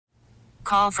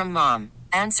Call from mom.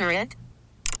 Answer it.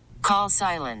 Call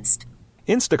silenced.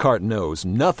 Instacart knows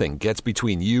nothing gets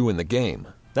between you and the game.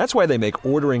 That's why they make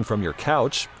ordering from your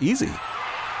couch easy.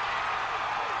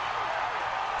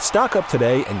 Stock up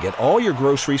today and get all your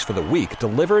groceries for the week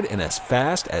delivered in as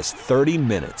fast as 30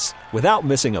 minutes without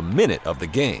missing a minute of the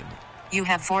game. You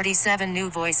have 47 new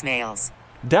voicemails.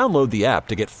 Download the app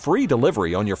to get free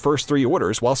delivery on your first 3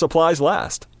 orders while supplies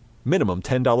last. Minimum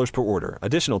 $10 per order.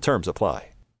 Additional terms apply.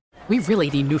 We really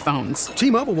need new phones.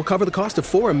 T-Mobile will cover the cost of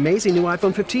 4 amazing new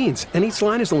iPhone 15s, and each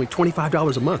line is only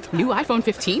 $25 a month. New iPhone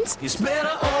 15s? It's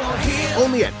better over here.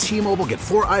 Only at T-Mobile, get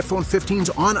 4 iPhone 15s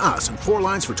on us and 4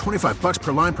 lines for $25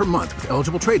 per line per month with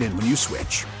eligible trade-in when you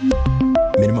switch.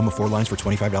 Minimum of 4 lines for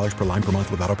 $25 per line per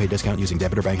month with autopay discount using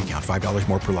debit or bank account. $5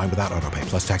 more per line without autopay,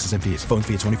 plus taxes and fees. Phone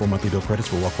fee at 24 monthly bill credits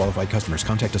for well-qualified customers.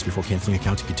 Contact us before canceling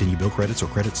account to continue bill credits or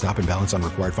credit stop and balance on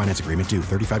required finance agreement due.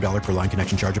 $35 per line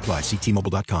connection charge applies. See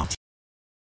T-Mobile.com.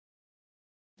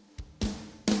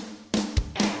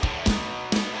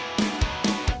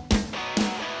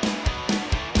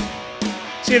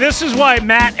 See, this is why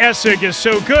Matt Essig is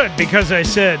so good, because I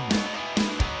said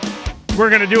we're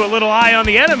going to do a little Eye on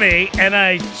the Enemy, and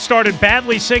I started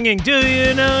badly singing, Do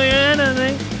You Know Your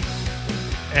Enemy?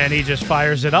 And he just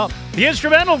fires it up. The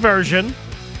instrumental version,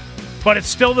 but it's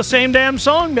still the same damn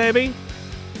song, baby.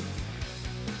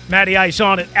 Matty Ice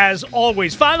on it, as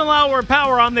always. Final hour of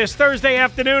power on this Thursday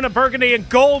afternoon, a Burgundy and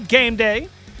Gold game day,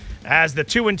 as the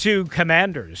 2-2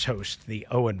 Commanders host the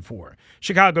 0-4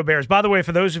 Chicago Bears. By the way,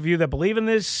 for those of you that believe in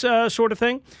this sort of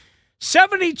thing,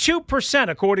 72%,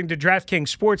 according to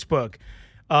DraftKings Sportsbook,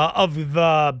 of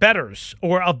the bettors,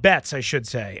 or of bets, I should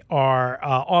say, are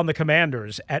on the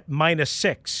Commanders at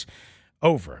 -6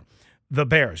 over the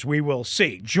Bears. We will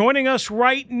see. Joining us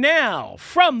right now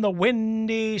from the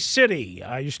Windy City.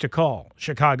 I used to call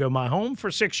Chicago my home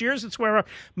for 6 years. It's where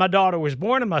my daughter was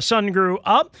born and my son grew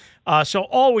up. So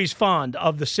always fond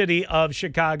of the city of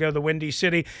Chicago, the Windy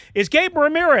City, is Gabe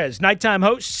Ramirez, nighttime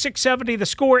host, 670 The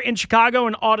Score in Chicago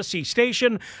and Odyssey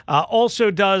Station. Also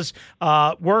does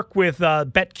work with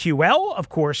BetQL, of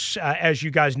course, as you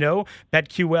guys know.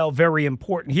 BetQL, very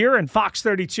important here, and Fox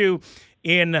 32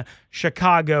 in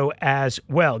Chicago as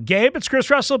well. Gabe, it's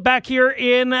Chris Russell back here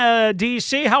in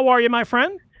D.C. How are you, my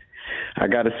friend? I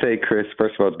got to say, Chris,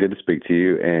 first of all, it's good to speak to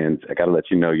you, and I got to let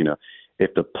you know,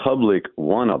 if the public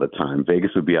won all the time,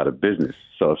 Vegas would be out of business.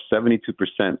 So if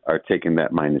 72% are taking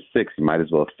that -6, you might as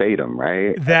well fade them,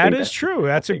 right? That is true.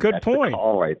 That's a good point.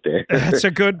 All right there. That's a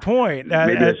good point.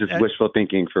 Maybe that's just wishful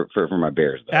thinking for my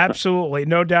Bears, though. Absolutely.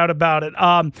 No doubt about it.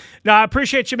 Now, I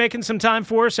appreciate you making some time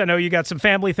for us. I know you got some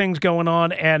family things going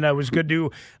on, and it was good to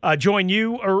join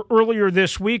you earlier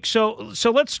this week. So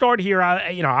let's start here.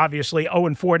 Obviously,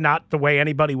 0-4, not the way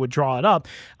anybody would draw it up.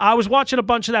 I was watching a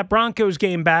bunch of that Broncos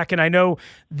game back, and I know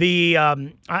the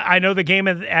game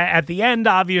at the end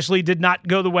obviously did not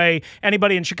go the way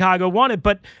anybody in Chicago wanted,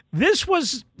 but this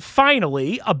was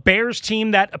finally a Bears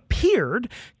team that appeared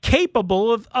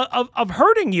capable of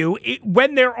hurting you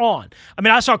when they're on. I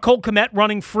mean, I saw Cole Kmet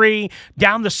running free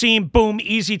down the seam, boom,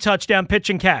 easy touchdown, pitch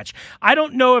and catch. I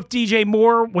don't know if DJ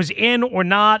Moore was in or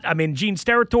not. I mean, Gene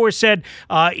Steratore said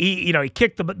he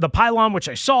kicked the pylon, which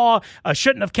I saw,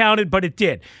 shouldn't have counted, but it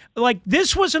did. Like,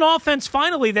 this was an offense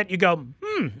finally that you go,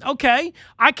 okay,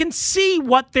 I can see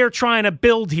what they're trying to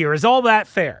build here. Is all that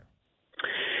fair?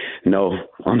 No,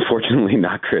 unfortunately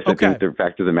not, Chris. Okay. I think the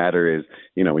fact of the matter is,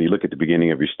 when you look at the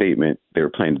beginning of your statement, they were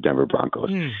playing the Denver Broncos.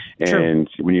 And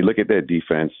when you look at their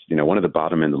defense, one of the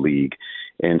bottom in the league.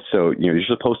 And so, you're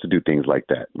supposed to do things like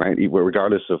that, right?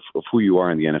 Regardless of who you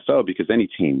are in the NFL, because any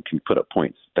team can put up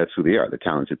points. That's who they are, the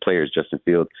talented players. Justin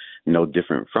Fields, no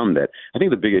different from that. I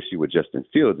think the big issue with Justin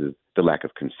Fields is the lack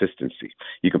of consistency.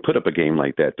 You can put up a game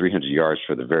like that, 300 yards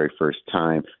for the very first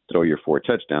time, throw your 4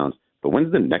 touchdowns, but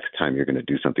when's the next time you're going to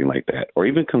do something like that, or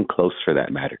even come close for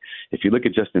that matter? If you look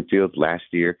at Justin Fields last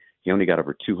year, he only got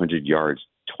over 200 yards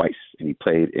twice, and he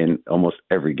played in almost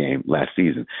every game last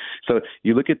season. So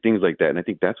you look at things like that, and I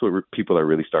think that's what people are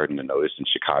really starting to notice in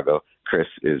Chicago, Chris,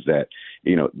 is that,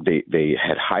 they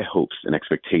had high hopes and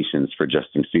expectations for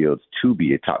Justin Fields to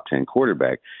be a top 10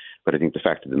 quarterback. But I think the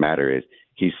fact of the matter is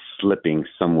he's slipping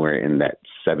somewhere in that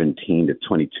 17 to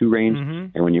 22 range.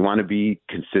 And when you want to be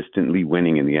consistently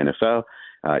winning in the NFL,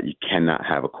 you cannot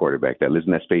have a quarterback that lives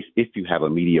in that space if you have a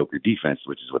mediocre defense,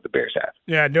 which is what the Bears have.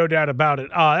 Yeah, no doubt about it.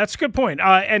 That's a good point.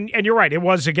 And you're right. It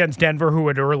was against Denver, who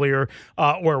had earlier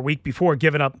or a week before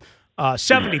given up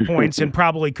 70 points and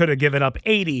probably could have given up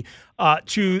 80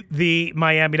 to the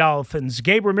Miami Dolphins.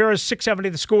 Gabe Ramirez, 670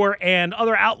 The Score, and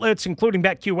other outlets, including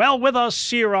BetQL, with us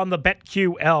here on the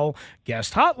BetQL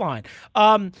guest hotline.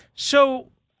 So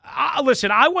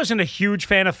Listen, I wasn't a huge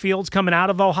fan of Fields coming out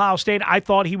of Ohio State. I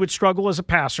thought he would struggle as a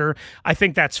passer. I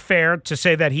think that's fair to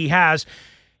say that he has.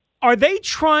 Are they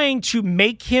trying to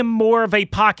make him more of a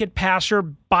pocket passer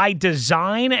by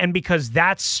design and because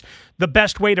that's the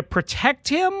best way to protect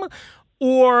him?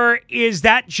 Or is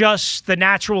that just the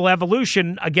natural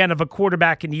evolution, again, of a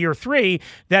quarterback in year 3,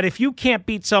 that if you can't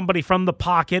beat somebody from the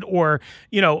pocket or,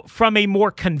 from a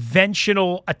more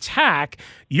conventional attack,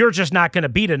 you're just not going to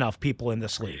beat enough people in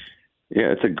this league?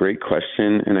 Yeah, it's a great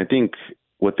question. And I think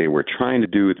what they were trying to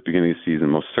do at the beginning of the season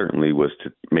most certainly was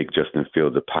to make Justin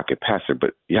Fields a pocket passer,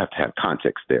 but you have to have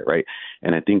context there, right?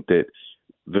 And I think that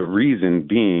the reason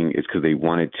being is because they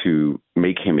wanted to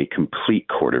make him a complete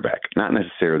quarterback, not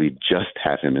necessarily just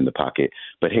have him in the pocket,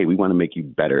 but hey, we want to make you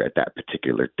better at that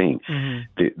particular thing. Mm-hmm.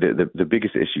 The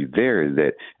biggest issue there is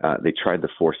that they tried to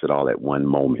force it all at one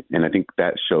moment. And I think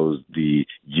that shows the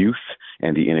youth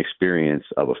and the inexperience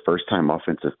of a first-time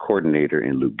offensive coordinator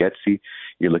in Luke Getsy,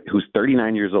 who's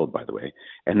 39 years old, by the way.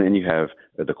 And then you have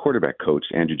the quarterback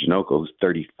coach, Andrew Janocko, who's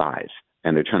 35.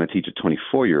 And they're trying to teach a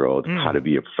 24-year-old how to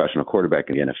be a professional quarterback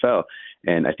in the NFL.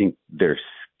 And I think their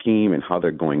scheme and how they're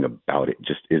going about it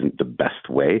just isn't the best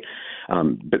way.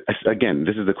 But again,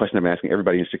 this is the question I'm asking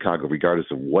everybody in Chicago, regardless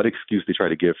of what excuse they try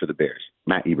to give for the Bears.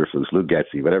 Matt Eberflus, Luke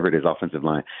Getsy, whatever it is, offensive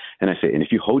line. And I say, and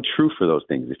if you hold true for those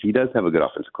things, if he does have a good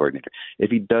offensive coordinator, if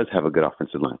he does have a good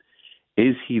offensive line,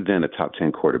 is he then a top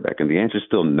 10 quarterback? And the answer is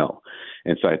still no.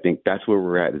 And so I think that's where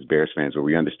we're at as Bears fans, where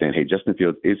we understand, hey, Justin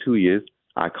Fields is who he is.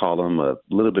 I call him a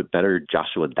little bit better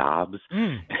Joshua Dobbs.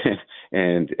 And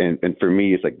for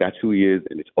me, it's like that's who he is,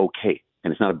 and it's okay.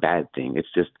 And it's not a bad thing.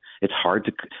 It's just it's hard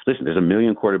to – listen, there's a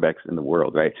million quarterbacks in the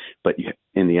world, right? But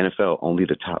in the NFL, only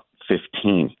the top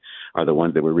 15 are the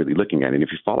ones that we're really looking at. And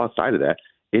if you fall outside of that,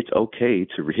 it's okay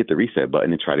to hit the reset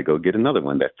button and try to go get another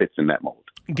one that fits in that mold.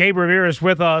 Gabe Ramirez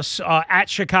with us at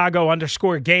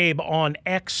Chicago_Gabe on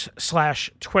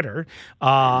X/Twitter.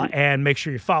 And make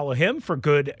sure you follow him for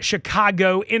good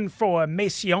Chicago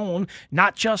information,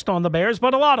 not just on the Bears,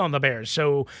 but a lot on the Bears.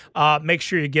 So make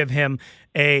sure you give him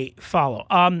a follow.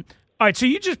 All right, so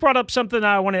you just brought up something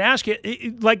I wanted to ask you.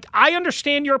 Like, I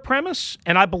understand your premise,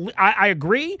 and I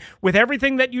agree with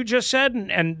everything that you just said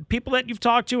and people that you've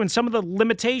talked to and some of the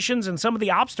limitations and some of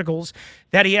the obstacles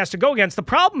that he has to go against. The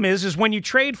problem is when you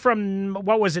trade from,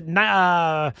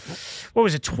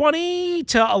 20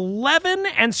 to 11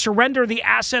 and surrender the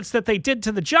assets that they did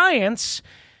to the Giants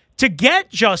to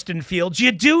get Justin Fields,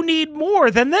 you do need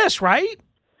more than this, right?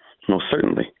 Most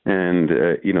certainly. And,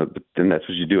 then that's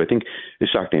what you do. I think it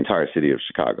shocked the entire city of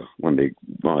Chicago when they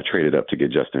traded up to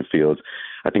get Justin Fields.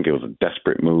 I think it was a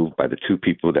desperate move by the two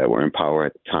people that were in power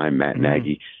at the time, Matt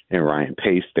Nagy and Ryan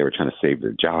Pace. They were trying to save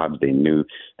their jobs. They knew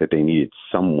that they needed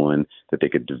someone that they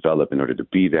could develop in order to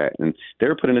be that. And they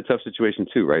were put in a tough situation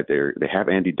too, right? They have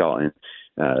Andy Dalton.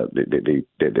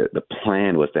 The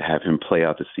plan was to have him play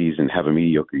out the season, have a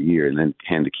mediocre year, and then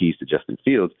hand the keys to Justin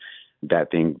Fields.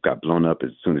 That thing got blown up as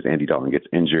soon as Andy Dalton gets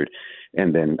injured.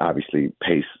 And then obviously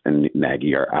Pace and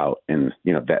Nagy are out, and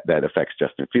that affects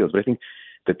Justin Fields. But I think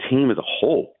the team as a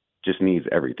whole just needs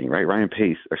everything, right? Ryan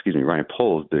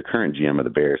Poles, the current GM of the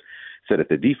Bears, said if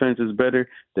the defense is better,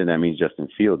 then that means Justin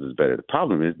Fields is better. The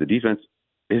problem is the defense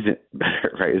isn't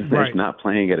better, right? It's not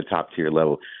playing at a top tier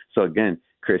level. So again,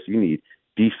 Chris, you need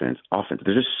defense, offense.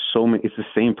 There's just so many. It's the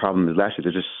same problem as last year.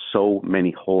 There's just so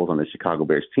many holes on the Chicago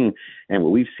Bears team. And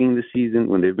what we've seen this season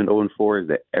when they've been 0-4 is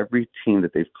that every team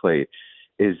that they've played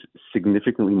is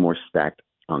significantly more stacked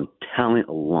on talent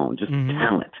alone, just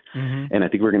talent. And I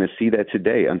think we're going to see that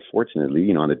today. Unfortunately,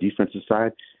 on the defensive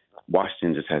side,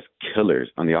 Washington just has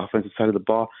killers. On the offensive side of the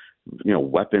ball,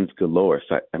 weapons galore.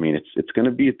 So, I mean, it's going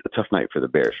to be a tough night for the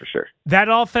Bears for sure. That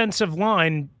offensive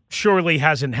line surely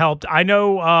hasn't helped. I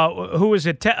know, who was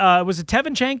it? Was it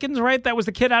Tevin Jenkins, right? That was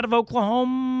the kid out of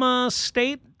Oklahoma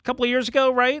State a couple of years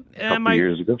ago, right? A couple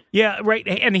years ago. Yeah, right.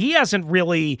 And he hasn't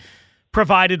really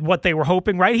provided what they were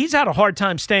hoping, right? He's had a hard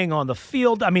time staying on the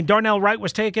field. I mean, Darnell Wright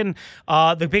was taken,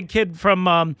 the big kid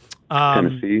from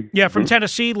Tennessee. Yeah, from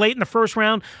Tennessee, late in the first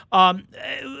round. Not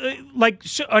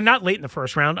late in the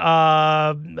first round.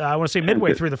 I want to say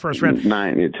midway through the first round.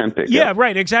 10 pick. Yeah,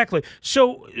 right, exactly.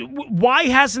 So why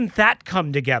hasn't that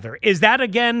come together? Is that,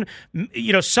 again,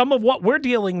 some of what we're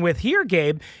dealing with here,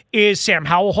 Gabe, is Sam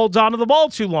Howell holds on to the ball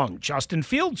too long. Justin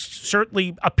Fields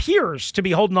certainly appears to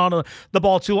be holding on to the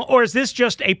ball too long. Or is this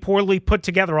just a poorly put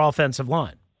together offensive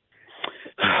line?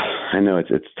 I know it's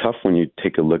tough when you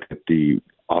take a look at the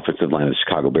offensive line of the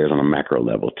Chicago Bears on a macro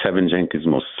level. Tevin Jenkins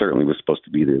most certainly was supposed to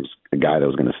be the guy that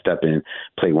was going to step in,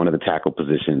 play one of the tackle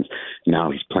positions. Now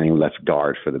he's playing left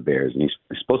guard for the Bears, and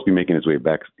he's supposed to be making his way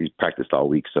back. He's practiced all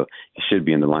week, so he should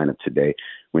be in the lineup today.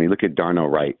 When you look at Darnell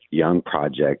Wright, young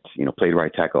project, played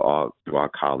right tackle all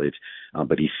throughout college,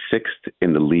 but he's sixth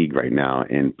in the league right now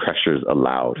in pressures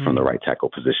allowed from the right tackle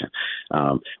position.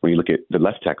 When you look at the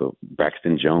left tackle,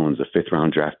 Braxton Jones, a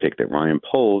fifth-round draft pick that Ryan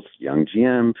Poles, young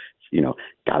GM,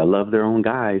 gotta love their own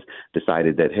guys,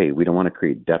 decided that, hey, we don't want to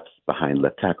create depth behind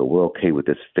left tackle. We're okay with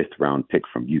this fifth-round pick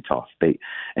from Utah State.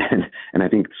 And I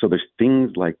think, so there's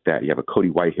things like that. You have a Cody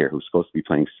Whitehair who's supposed to be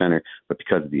playing center, but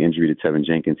because of the injury to Tevin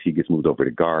Jenkins, he gets moved over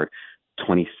to guard.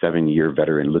 27-year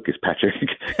veteran Lucas Patrick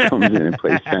comes in and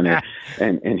plays center,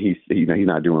 and he's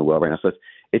not doing well right now. So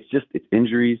it's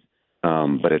injuries,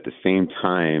 but at the same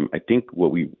time, I think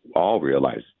what we all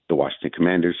realize, the Washington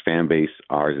Commanders fan base,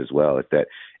 ours as well, is that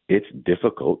it's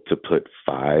difficult to put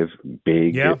five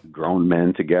big grown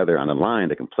men together on a line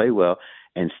that can play well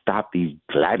and stop these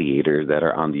gladiators that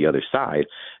are on the other side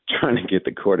trying to get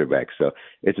the quarterback. So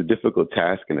it's a difficult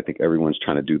task, and I think everyone's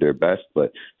trying to do their best,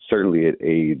 but certainly it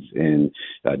aids in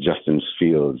Justin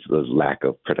Fields' lack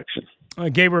of production.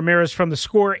 Gabe Ramirez from The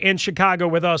Score in Chicago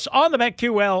with us on the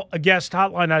BetQL, a guest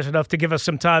hotline, nice enough to give us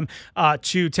some time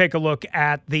to take a look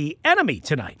at the enemy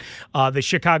tonight. The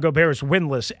Chicago Bears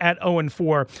winless at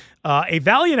 0-4. A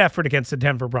valiant effort against the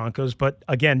Denver Broncos, but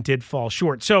again, did fall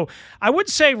short. So I would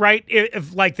say, right,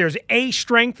 if like there's a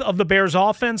strength of the Bears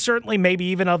offense, certainly maybe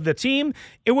even of the team,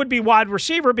 it would be wide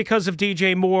receiver because of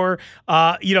DJ Moore,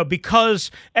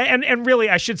 because, and really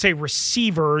I should say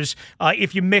receivers,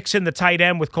 if you mix in the tight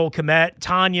end with Cole Kmet,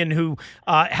 Tanyan, who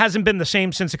hasn't been the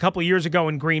same since a couple of years ago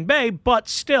in Green Bay, but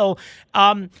still.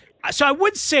 So I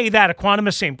would say that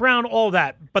Equanimous St. Brown, all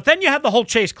that. But then you have the whole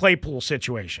Chase Claypool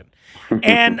situation.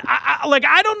 And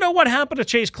I don't know what happened to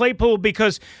Chase Claypool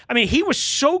because, he was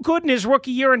so good in his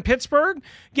rookie year in Pittsburgh.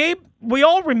 Gabe, we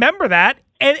all remember that.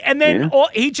 And then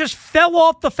he just fell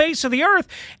off the face of the earth.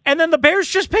 And then the Bears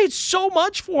just paid so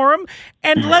much for him.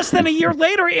 And less than a year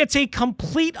later, it's a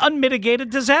complete unmitigated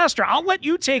disaster. I'll let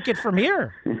you take it from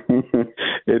here.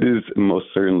 It is most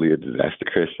certainly a disaster,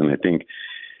 Chris. And I think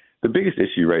the biggest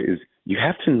issue, right, is you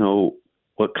have to know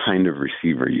what kind of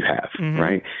receiver you have,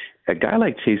 right? A guy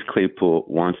like Chase Claypool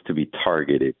wants to be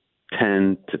targeted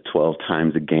 10 to 12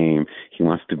 times a game. He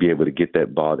wants to be able to get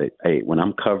that ball that, hey, when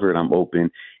I'm covered, I'm open.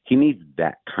 He needs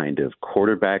that kind of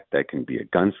quarterback that can be a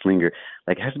gunslinger.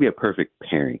 Like, it has to be a perfect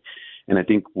pairing. And I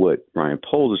think what Ryan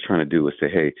Poles is trying to do is say,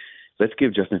 hey, let's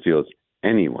give Justin Fields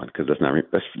anyone, because let's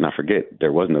not forget,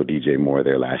 there was no DJ Moore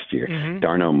there last year.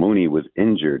 Darnell Mooney was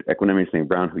injured. Equanimous St.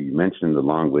 Brown, who you mentioned,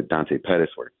 along with Dante Pettis,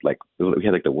 we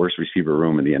had the worst receiver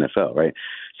room in the NFL, right?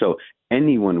 So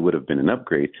anyone would have been an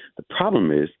upgrade. The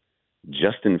problem is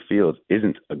Justin Fields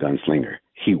isn't a gunslinger.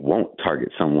 He won't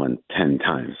target someone 10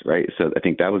 times, right? So I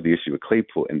think that was the issue with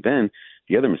Claypool. And then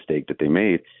the other mistake that they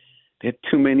made, they had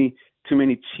too many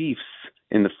Chiefs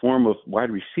in the form of wide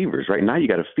receivers, right? Now you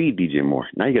got to feed DJ Moore.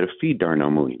 Now you got to feed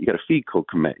Darnell Mooney. You got to feed Cole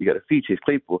Kmet. You got to feed Chase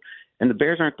Claypool. And the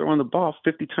Bears aren't throwing the ball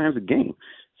 50 times a game.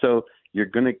 So you're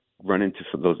going to run into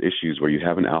some of those issues where you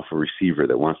have an alpha receiver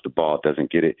that wants the ball,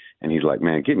 doesn't get it, and he's like,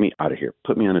 man, get me out of here.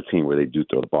 Put me on a team where they do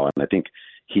throw the ball. And I think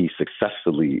he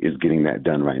successfully is getting that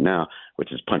done right now,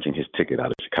 which is punching his ticket out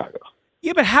of Chicago.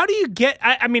 Yeah, but how do you get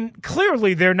 –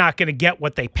 clearly they're not going to get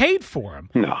what they paid for him.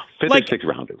 No, fifth or sixth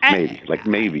rounders,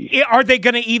 maybe. Are they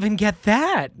going to even get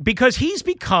that? Because he's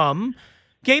become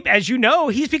 – Gabe, as you know,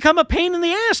 he's become a pain in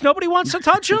the ass. Nobody wants to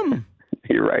touch him.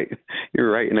 You're right.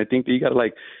 And I think that you got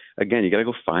to again, you got to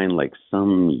go find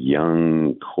some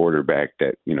young quarterback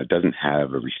that, doesn't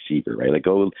have a receiver, right?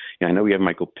 I know we have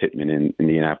Michael Pittman in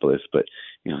Indianapolis, but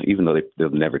even though they'll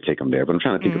never take him there, but I'm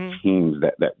trying to think of teams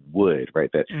that would, right?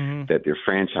 That their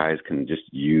franchise can just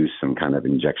use some kind of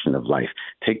injection of life.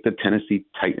 Take the Tennessee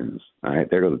Titans. All right,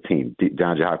 there goes the team.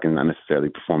 DeAndre Hopkins not necessarily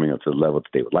performing up to the level that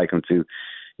they would like him to.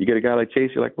 You get a guy like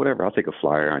Chase, you're like, whatever, I'll take a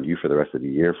flyer on you for the rest of the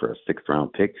year for a 6th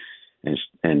round pick.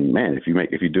 And man,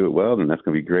 if you do it well, then that's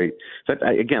going to be great. So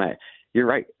you're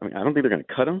right. I don't think they're going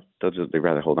to cut him. They'd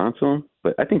rather hold on to him.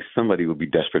 But I think somebody would be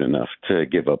desperate enough to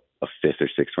give up a 5th or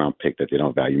 6th round pick that they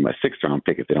don't value. A 6th round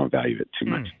pick if they don't value it too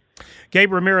much.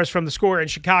 Gabe Ramirez from The Score in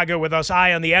Chicago with us.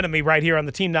 Eye on the enemy right here on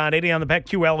the Team 980 on the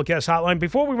BetQL guest hotline.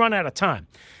 Before we run out of time,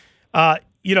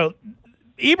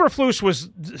 Eberflus was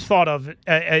thought of,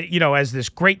 as this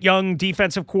great young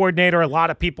defensive coordinator. A lot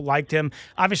of people liked him.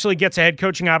 Obviously, gets a head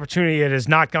coaching opportunity. It has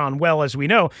not gone well, as we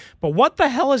know. But what the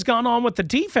hell has gone on with the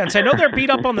defense? I know they're beat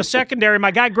up on the secondary.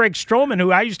 My guy Greg Stroman,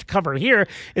 who I used to cover here,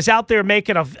 is out there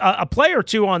making a play or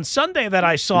two on Sunday that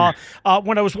I saw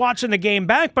when I was watching the game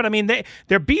back. But I mean,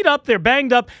 they're beat up, they're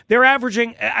banged up, they're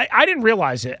averaging. I didn't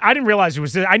realize it. I didn't realize it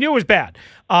was. I knew it was bad.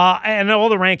 And all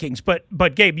the rankings,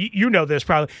 but Gabe, you know this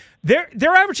probably.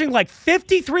 They're averaging like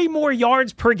 53 more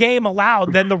yards per game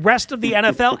allowed than the rest of the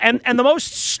NFL, and the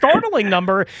most startling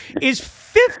number is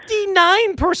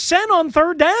 59% on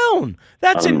third down.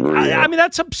 That's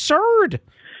that's absurd.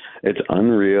 It's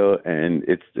unreal, and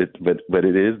but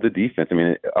it is the defense. I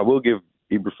mean, I will give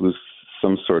Eberflus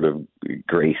some sort of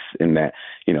grace in that,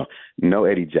 no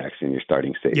Eddie Jackson, your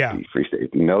starting safety, free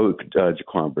safety, no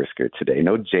Jaquan Brisker today,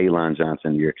 no Jaylon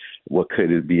Johnson, what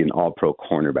could be an all-pro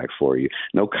cornerback for you,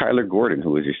 no Kyler Gordon, who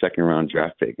was your second-round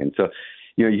draft pick. And so,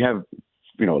 you have,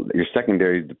 your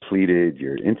secondary is depleted,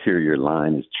 your interior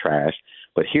line is trash.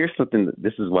 But here's something,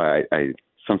 this is why I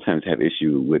sometimes have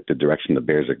issue with the direction the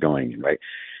Bears are going in, right?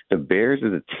 The Bears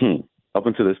as a team, up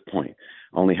until this point,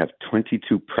 only have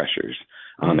 22 pressures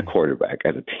on the quarterback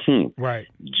as a team. Right.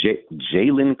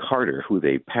 Jalen Carter, who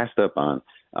they passed up on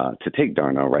to take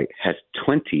Darnell Wright, has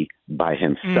 20 by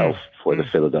himself for the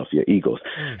Philadelphia Eagles.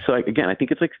 So, again, I think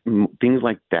it's like things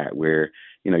like that where,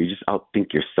 you just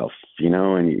outthink yourself,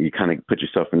 and you kind of put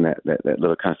yourself in that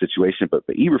little kind of situation. But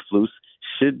Eberflus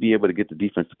should be able to get the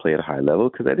defense to play at a high level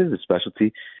because that is his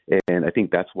specialty. And I think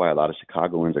that's why a lot of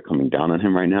Chicagoans are coming down on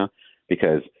him right now,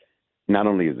 because not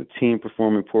only is the team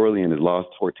performing poorly and has lost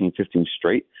 14, 15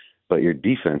 straight, but your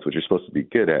defense, which you're supposed to be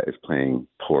good at, is playing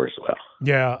poor as well.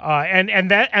 Yeah, and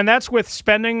that's with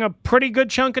spending a pretty good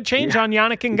chunk of change on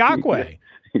Yannick Ngakoue.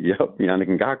 Yep, Yannick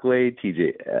Ngakoue,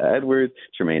 T.J. Edwards,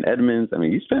 Tremaine Edmonds. I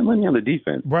mean, you spend money on the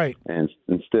defense, right? And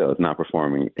still, it's not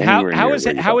performing. How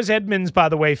has Edmonds, by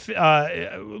the way,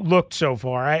 looked so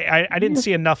far? I didn't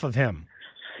see enough of him.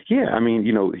 Yeah, I mean,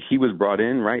 he was brought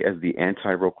in, right, as the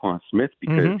anti-Roquan Smith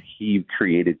because he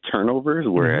created turnovers,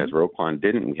 whereas Roquan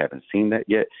didn't. We haven't seen that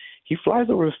yet. He flies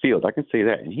over the field, I can say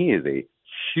that, and he is a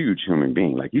huge human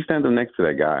being. Like, you stand up next to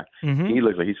that guy, he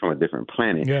looks like he's from a different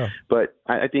planet. Yeah. But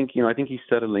I think he's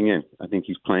settling in. I think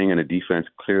he's playing in a defense,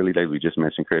 clearly, like we just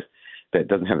mentioned, Chris, that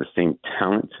doesn't have the same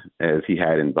talent as he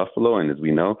had in Buffalo. And as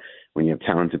we know, when you have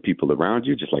talented people around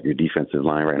you, just like your defensive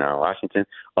line right now in Washington,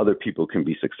 other people can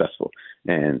be successful.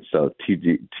 And so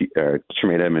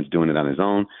Tremaine Edmonds doing it on his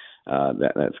own,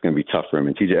 that's going to be tough for him.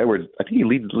 And T.J. Edwards, I think he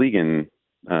leads the league in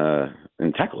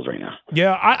tackles right now.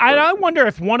 Yeah, I wonder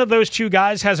if one of those two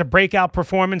guys has a breakout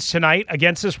performance tonight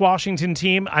against this Washington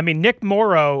team. I mean, Nick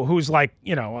Morrow, who's like,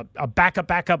 a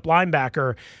backup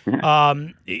linebacker,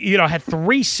 had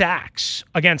 3 sacks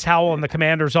against Howell and the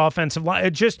Commanders' offensive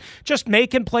line. Just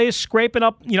making plays, scraping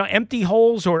up, empty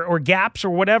holes or gaps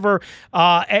or whatever,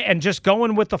 and just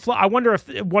going with the flow. I wonder if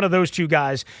one of those two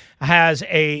guys has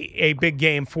a big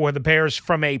game for the Bears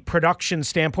from a production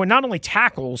standpoint, not only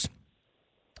tackles,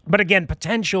 but again,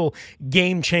 potential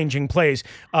game-changing plays.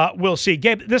 We'll see.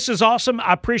 Gabe, this is awesome.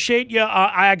 I appreciate you.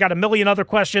 I got a million other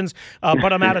questions,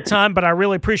 but I'm out of time. But I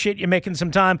really appreciate you making some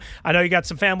time. I know you got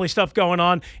some family stuff going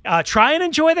on. Try and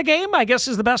enjoy the game, I guess,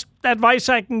 is the best advice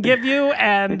I can give you.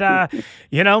 And,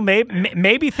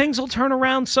 maybe things will turn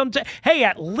around someday. Hey,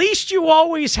 at least you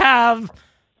always have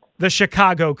the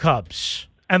Chicago Cubs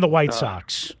and the White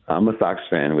Sox. I'm a Sox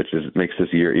fan, which makes this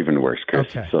year even worse, Chris.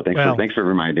 Okay. So thanks for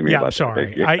reminding me about I'm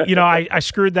sorry. That. I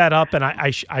screwed that up, and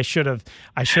I should have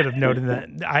noted that.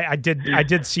 I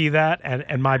did see that,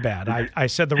 and my bad. I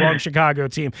said the wrong Chicago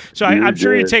team. So I'm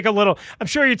sure you take a little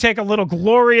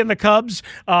glory in the Cubs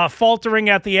faltering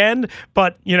at the end.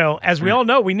 But as we all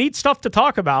know, we need stuff to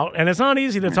talk about, and it's not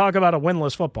easy to talk about a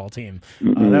winless football team.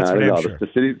 That's for damn sure. The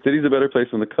city's a better place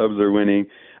when the Cubs are winning.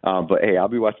 But, hey, I'll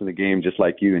be watching the game just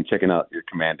like you and checking out your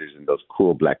Commanders and those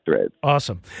cool black threads.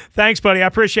 Awesome. Thanks, buddy. I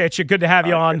appreciate you. Good to have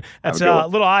you on. That's a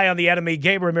little eye on the enemy.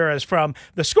 Gabe Ramirez from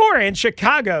The Score in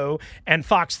Chicago and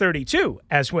Fox 32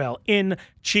 as well in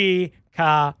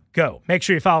Chicago. Make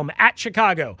sure you follow him at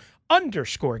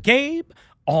Chicago_Gabe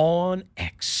on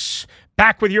X.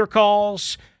 Back with your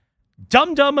calls.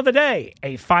 Dum-Dum of the Day,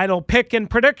 a final pick and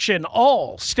prediction,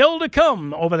 all still to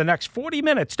come over the next 40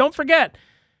 minutes. Don't forget,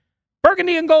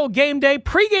 Burgundy and Gold Game Day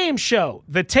pregame show,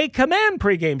 the Take Command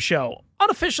pregame show,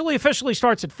 officially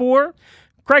starts at 4.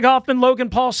 Craig Hoffman, Logan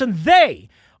Paulson, they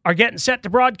are getting set to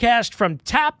broadcast from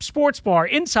Tap Sports Bar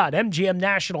inside MGM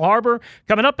National Harbor.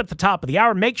 Coming up at the top of the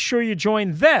hour, make sure you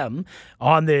join them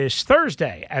on this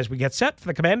Thursday as we get set for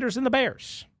the Commanders and the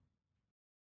Bears.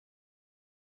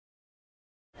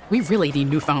 We really need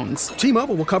new phones.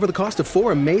 T-Mobile will cover the cost of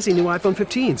 4 amazing new iPhone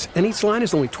 15s, and each line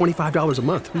is only $25 a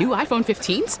month. New iPhone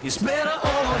 15s? It's better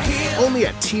over here. Only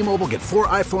at T-Mobile, get 4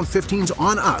 iPhone 15s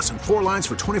on us and 4 lines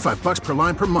for $25 per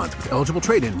line per month with eligible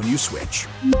trade-in when you switch.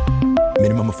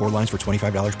 Minimum of 4 lines for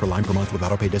 $25 per line per month with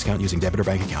autopay discount using debit or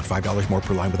bank account. $5 more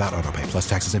per line without autopay, plus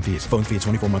taxes and fees. Phone fee at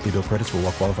 24 monthly bill credits for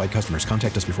well-qualified customers.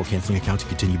 Contact us before canceling account to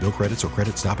continue bill credits or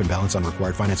credit stop and balance on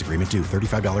required finance agreement due.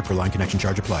 $35 per line connection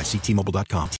charge applies. See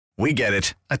T-Mobile.com. We get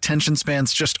it. Attention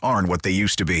spans just aren't what they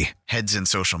used to be. Heads in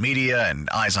social media and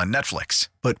eyes on Netflix.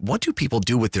 But what do people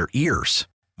do with their ears?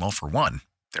 Well, for one,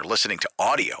 they're listening to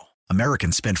audio.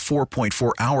 Americans spend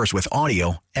 4.4 hours with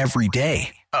audio every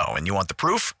day. Oh, and you want the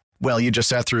proof? Well, you just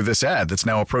sat through this ad that's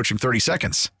now approaching 30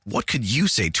 seconds. What could you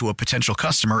say to a potential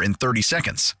customer in 30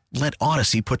 seconds? Let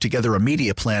Odyssey put together a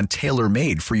media plan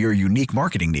tailor-made for your unique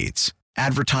marketing needs.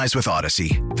 Advertise with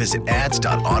Odyssey. Visit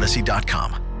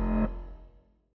ads.odyssey.com.